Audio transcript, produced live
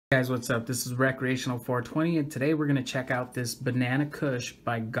Guys, what's up? This is Recreational 420, and today we're gonna check out this Banana Kush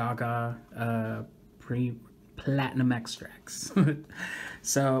by GaGa Platinum Extracts.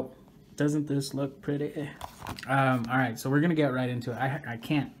 So, doesn't this look pretty? All right, so we're gonna get right into it. I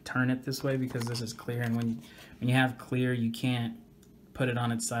can't turn it this way because this is clear, and when you have clear, you can't put it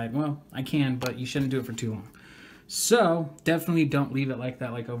on its side. Well, I can, but you shouldn't do it for too long. So definitely don't leave it like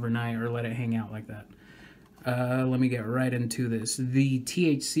that, like overnight, or let it hang out like that. Let me get right into this. The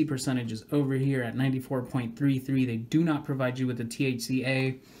THC percentage is over here at 94.33. They do not provide you with the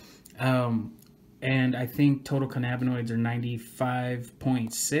THCA. And I think total cannabinoids are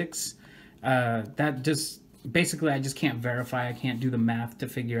 95.6. That just, basically I just can't verify. I can't do the math to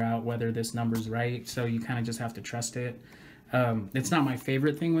figure out whether this number's right. So you kind of just have to trust it. It's not my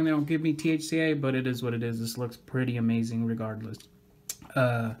favorite thing when they don't give me THCA, but it is what it is. This looks pretty amazing regardless.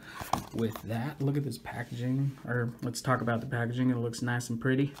 With that, look at this packaging, or let's talk about the packaging. It looks nice and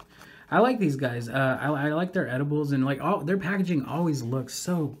pretty. I like these guys. I like their edibles, and like their packaging always looks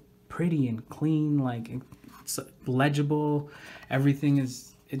so pretty and clean, like it's legible. Everything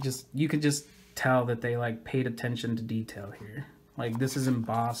is, you could just tell that they like paid attention to detail here. Like this is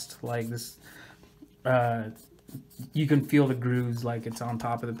embossed, like this, you can feel the grooves, like it's on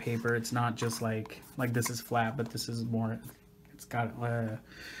top of the paper. It's not just like this is flat, but this is more, it's got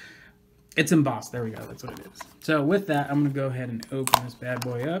it's embossed. There we go. That's what it is. So with that, I'm gonna go ahead and open this bad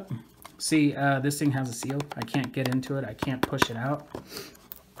boy up. See, this thing has a seal. I can't get into it. I can't push it out.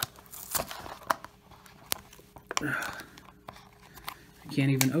 I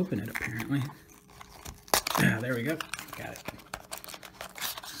can't even open it apparently. There we go. Got it.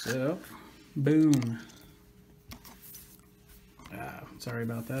 So, boom. Sorry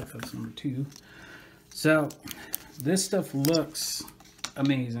about that. That's number 2. So, this stuff looks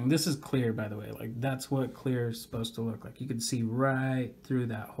amazing. This is clear, by the way. Like, that's what clear is supposed to look like. You can see right through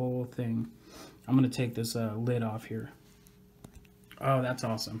that whole thing. I'm going to take this lid off here. Oh, that's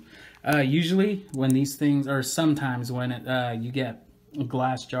awesome. Usually, when these things, or sometimes when you get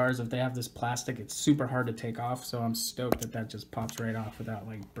glass jars, if they have this plastic, it's super hard to take off. So I'm stoked that that just pops right off without,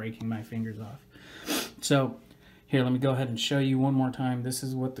 like, breaking my fingers off. So, here, let me go ahead and show you one more time. This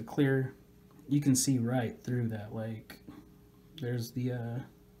is what the clear, you can see right through that. Like, there's the,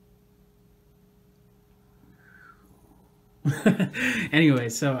 anyway,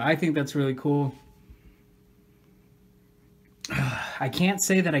 so I think that's really cool. I can't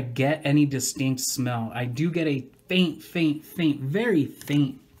say that I get any distinct smell. I do get a faint, very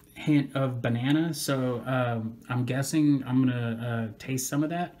faint hint of banana. So I'm guessing I'm gonna taste some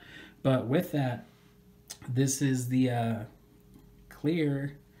of that. But with that, this is the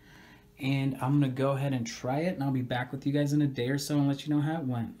clear, and I'm gonna go ahead and try it, and I'll be back with you guys in a day or so and let you know how it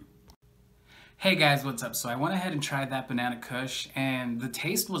went. Hey guys, what's up? So I went ahead and tried that Banana Kush, and the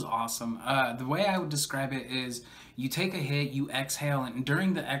taste was awesome. The way I would describe it is you take a hit, you exhale, and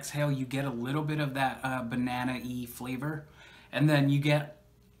during the exhale you get a little bit of that banana-y flavor, and then you get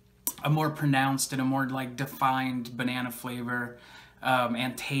a more pronounced and a more like defined banana flavor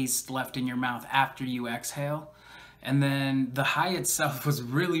and taste left in your mouth after you exhale. And then the high itself was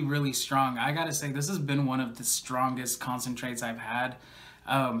really strong. I gotta say, this has been one of the strongest concentrates I've had.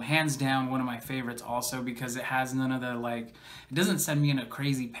 Hands down, one of my favorites also, because it has none of the, like, it doesn't send me in a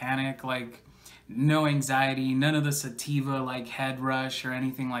crazy panic, like, no anxiety, none of the sativa, like, head rush or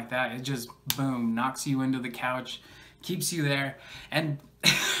anything like that. It just, boom, knocks you into the couch, keeps you there, and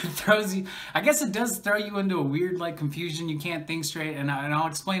throws you, I guess it does throw you into a weird, like, confusion. You can't think straight, and I'll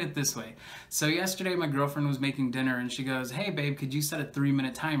explain it this way. So yesterday my girlfriend was making dinner, and she goes, "Hey babe, could you set a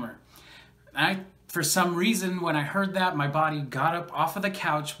 3-minute timer?" And for some reason, when I heard that, my body got up off of the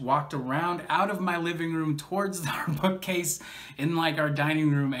couch, walked around out of my living room towards our bookcase in like our dining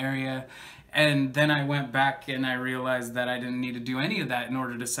room area, and then I went back and I realized that I didn't need to do any of that in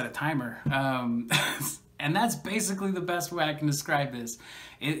order to set a timer. And that's basically the best way I can describe this.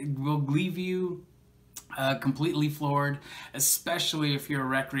 It will leave you completely floored, especially if you're a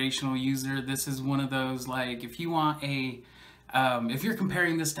recreational user. This is one of those, like, if you want a, if you're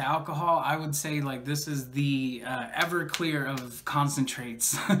comparing this to alcohol, I would say, like, this is the Everclear of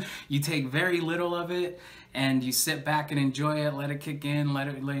concentrates. You take very little of it and you sit back and enjoy it, let it kick in, let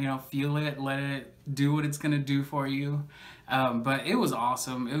it, you know, feel it, let it do what it's gonna do for you. But it was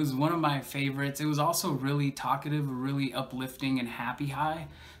awesome. It was one of my favorites. It was also really talkative, really uplifting and happy high.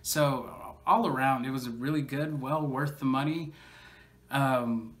 So all around, it was really good, well worth the money.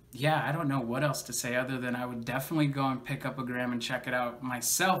 Yeah, I don't know what else to say other than I would definitely go and pick up a gram and check it out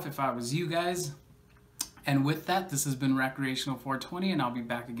myself if I was you guys. And with that, this has been Recreational 420, and I'll be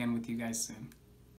back again with you guys soon.